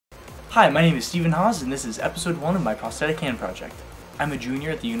Hi, my name is Stephen Haas, and this is episode 1 of my prosthetic hand project. I'm a junior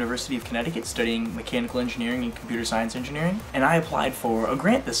at the University of Connecticut studying mechanical engineering and computer science engineering, and I applied for a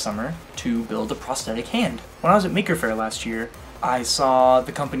grant this summer to build a prosthetic hand. When I was at Maker Faire last year, I saw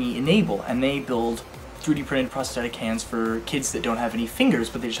the company Enable, and they build 3D printed prosthetic hands for kids that don't have any fingers,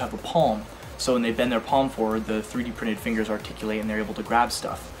 but they just have a palm. So when they bend their palm forward, the 3D printed fingers articulate and they're able to grab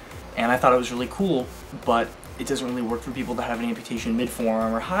stuff. And I thought it was really cool, but it doesn't really work for people that have an amputation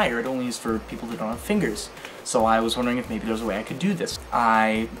mid-forearm or higher. It only is for people that don't have fingers. So I was wondering if maybe there was a way I could do this.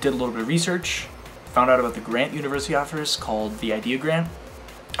 I did a little bit of research, found out about the grant university offers called the IDEA Grant,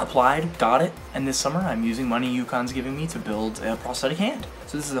 applied, got it, and this summer I'm using money UConn's giving me to build a prosthetic hand.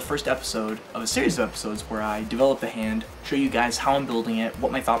 So this is the first episode of a series of episodes where I develop the hand, show you guys how I'm building it,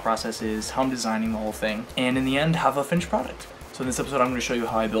 what my thought process is, how I'm designing the whole thing, and in the end have a finished product. So in this episode I'm going to show you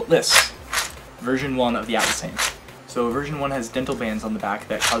how I built this. Version 1 of the Atlas hand. So version 1 has dental bands on the back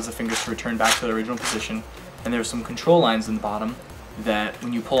that cause the fingers to return back to their original position, and there's some control lines in the bottom that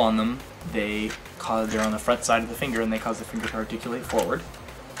when you pull on them, they're on the front side of the finger and they cause the finger to articulate forward.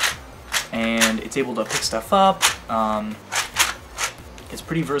 And it's able to pick stuff up. It's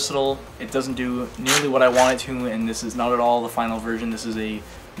pretty versatile. It doesn't do nearly what I want it to, and this is not at all the final version. This is a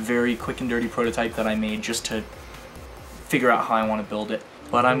very quick and dirty prototype that I made just to figure out how I want to build it.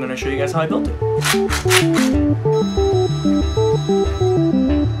 But I'm going to show you guys how I built it.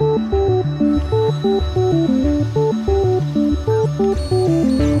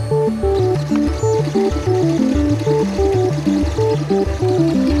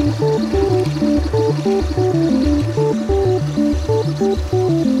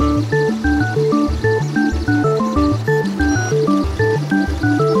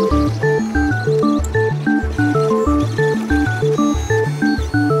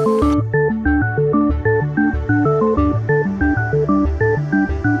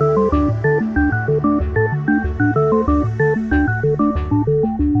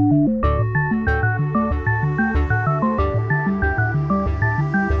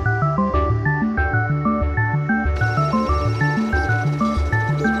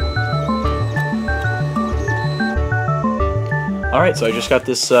 Alright, so I just got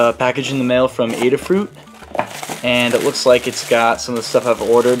this package in the mail from Adafruit, and it looks like it's got some of the stuff I've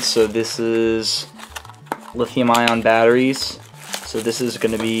ordered. So this is lithium-ion batteries. So this is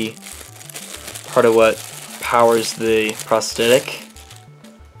going to be part of what powers the prosthetic.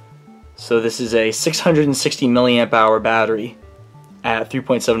 So this is a 660 milliamp hour battery at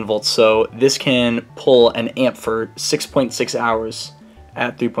 3.7 volts. So this can pull an amp for 6.6 hours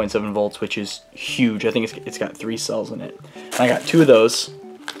at 3.7 volts, which is huge. I think it's got 3 cells in it. And I got 2 of those.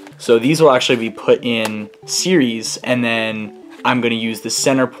 So these will actually be put in series, and then I'm going to use the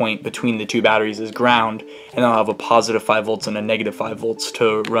center point between the 2 batteries as ground, and I'll have a positive 5 volts and a negative 5 volts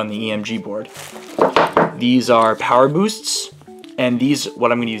to run the Emg board. These are power boosts, and these,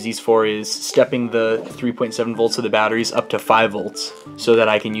 what I'm going to use these for is stepping the 3.7 volts of the batteries up to 5 volts so that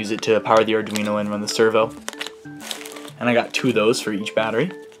I can use it to power the Arduino and run the servo. And I got 2 of those for each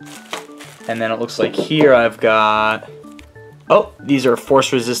battery. And then it looks like here I've got, oh, these are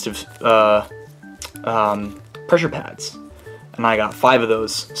force resistive pressure pads. And I got 5 of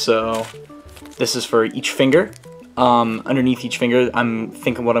those. So this is for each finger. Underneath each finger, I'm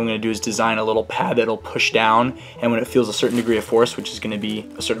thinking what I'm going to do is design a little pad that'll push down, and when it feels a certain degree of force, which is going to be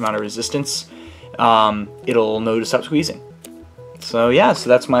a certain amount of resistance, it'll know to stop squeezing. So yeah, so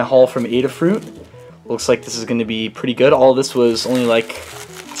that's my haul from Adafruit. Looks like this is going to be pretty good. All of this was only like,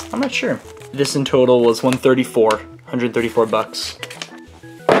 I'm not sure. This in total was 134 bucks.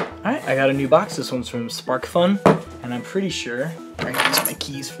 Alright, I got a new box. This one's from SparkFun, and I'm pretty sure, I got my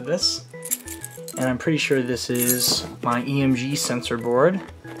keys for this, and I'm pretty sure this is my Emg sensor board.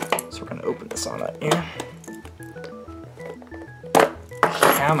 So we're going to open this on up here.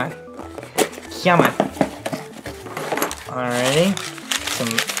 Come on. Come on. Alrighty. Some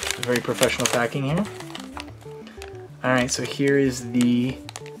very professional packing here. Alright, so here is the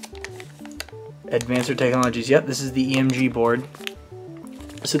Advanced Technologies. Yep, this is the Emg board.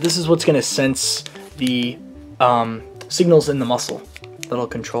 So this is what's going to sense the signals in the muscle that'll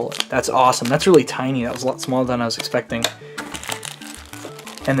control it. That's awesome. That's really tiny. That was a lot smaller than I was expecting.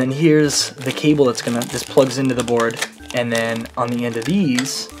 And then here's the cable this plugs into the board, and then on the end of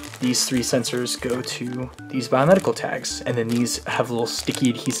these 3 sensors go to these biomedical tags, and then these have a little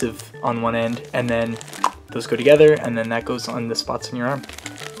sticky adhesive on one end, and then those go together, and then that goes on the spots in your arm.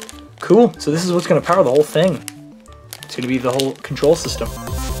 Cool, so this is what's going to power the whole thing. It's going to be the whole control system.